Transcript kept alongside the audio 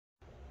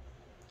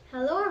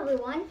Hello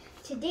everyone,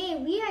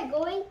 today we are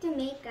going to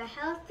make a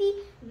healthy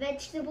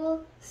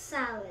vegetable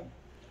salad.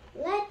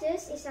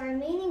 Lettuce is our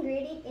main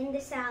ingredient in the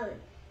salad.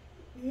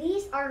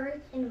 These are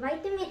rich in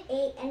vitamin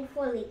A and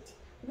folate,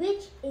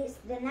 which is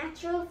the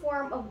natural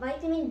form of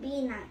vitamin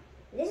B9.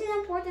 This is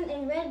important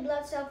in red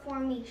blood cell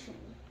formation.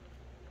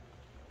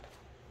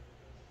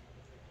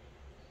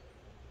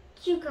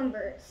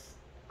 Cucumbers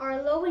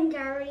are low in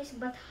calories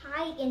but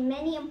high in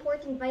many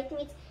important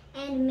vitamins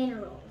and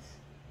minerals.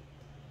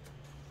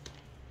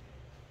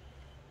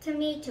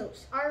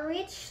 Tomatoes are a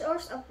rich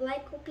source of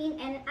lycopene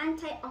and an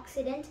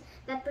antioxidant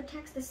that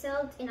protects the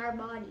cells in our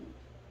body.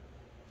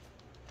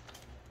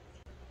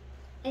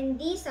 And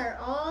these are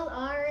all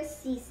our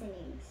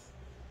seasonings.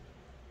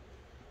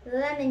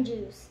 Lemon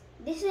juice.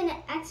 This is an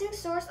excellent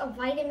source of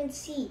vitamin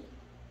C.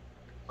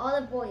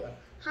 Olive oil,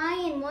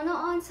 high in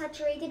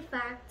monounsaturated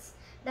fats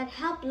that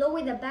help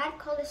lower the bad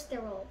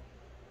cholesterol.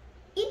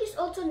 It is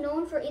also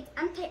known for its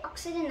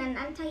antioxidant and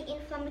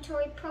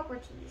anti-inflammatory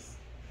properties.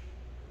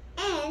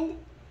 And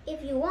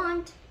if you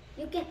want,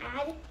 you can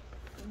add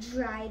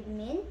dried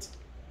mint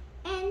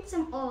and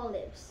some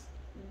olives.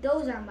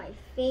 Those are my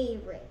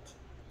favorite.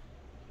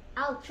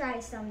 I'll try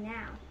some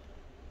now.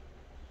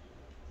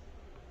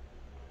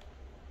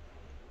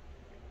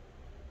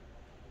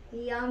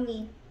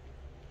 Yummy.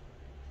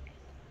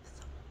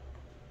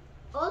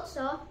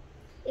 Also,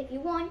 if you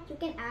want, you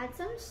can add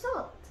some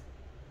salt.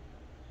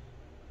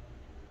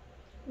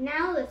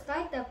 Now let's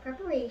start the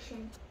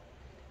preparation.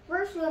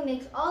 First, we'll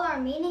mix all our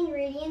main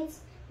ingredients.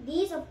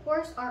 These, of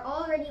course, are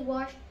already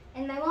washed,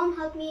 and my mom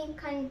helped me in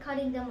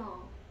cutting them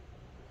all.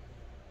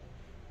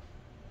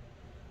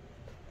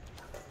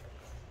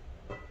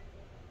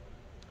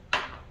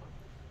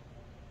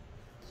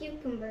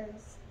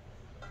 Cucumbers.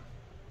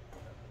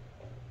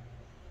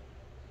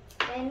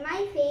 And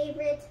my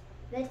favorite,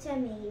 the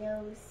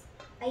tomatoes.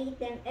 I eat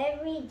them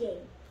every day.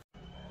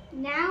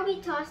 Now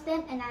we toss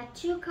them and add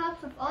 2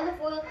 cups of olive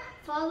oil,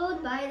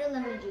 followed by the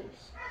lemon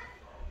juice.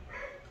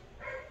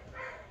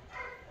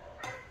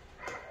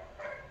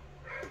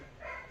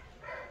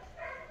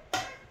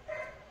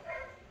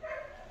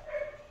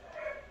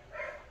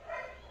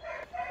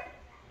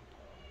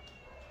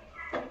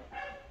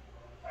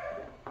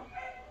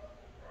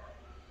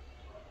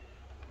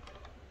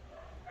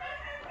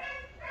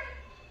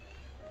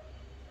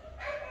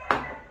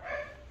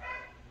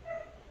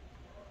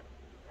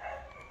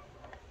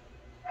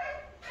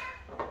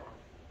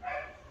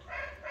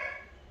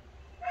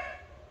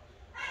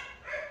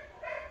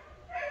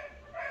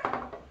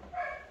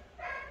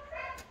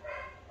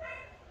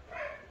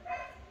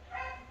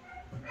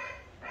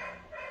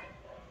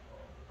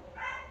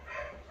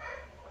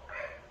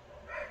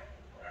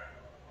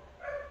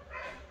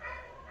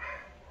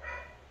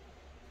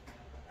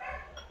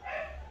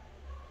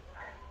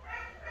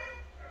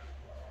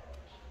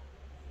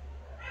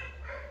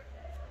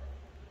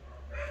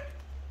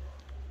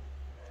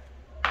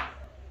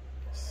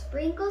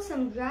 Sprinkle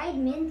some dried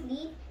mint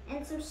leaf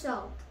and some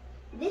salt.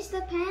 This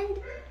depends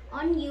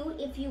on you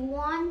if you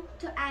want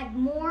to add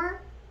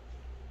more.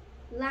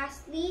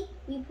 Lastly,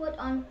 we put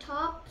on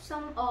top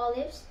some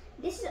olives.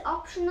 This is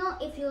optional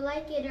if you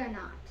like it or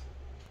not.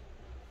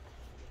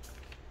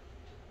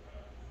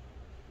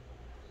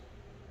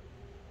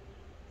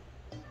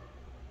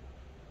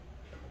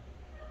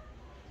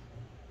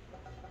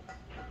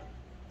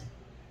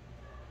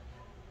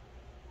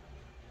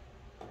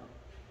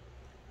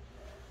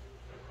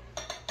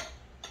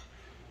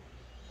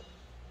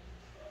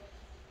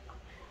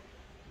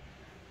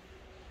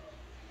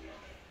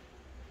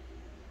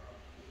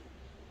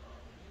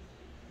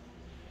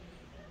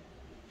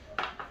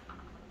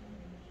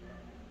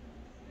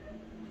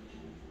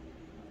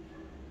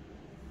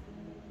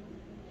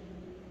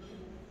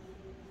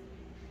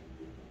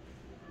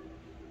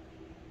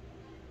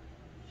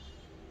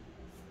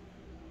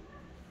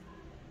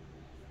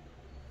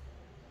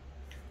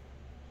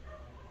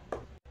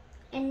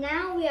 And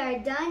now we are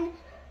done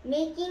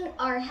making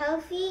our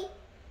healthy,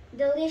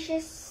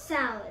 delicious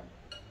salad.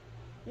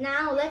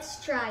 Now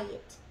let's try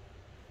it.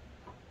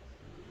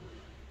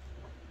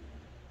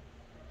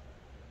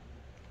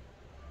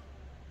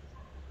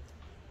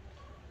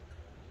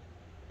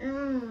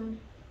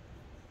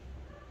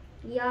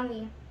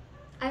 Yummy.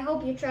 I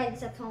hope you try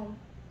this at home.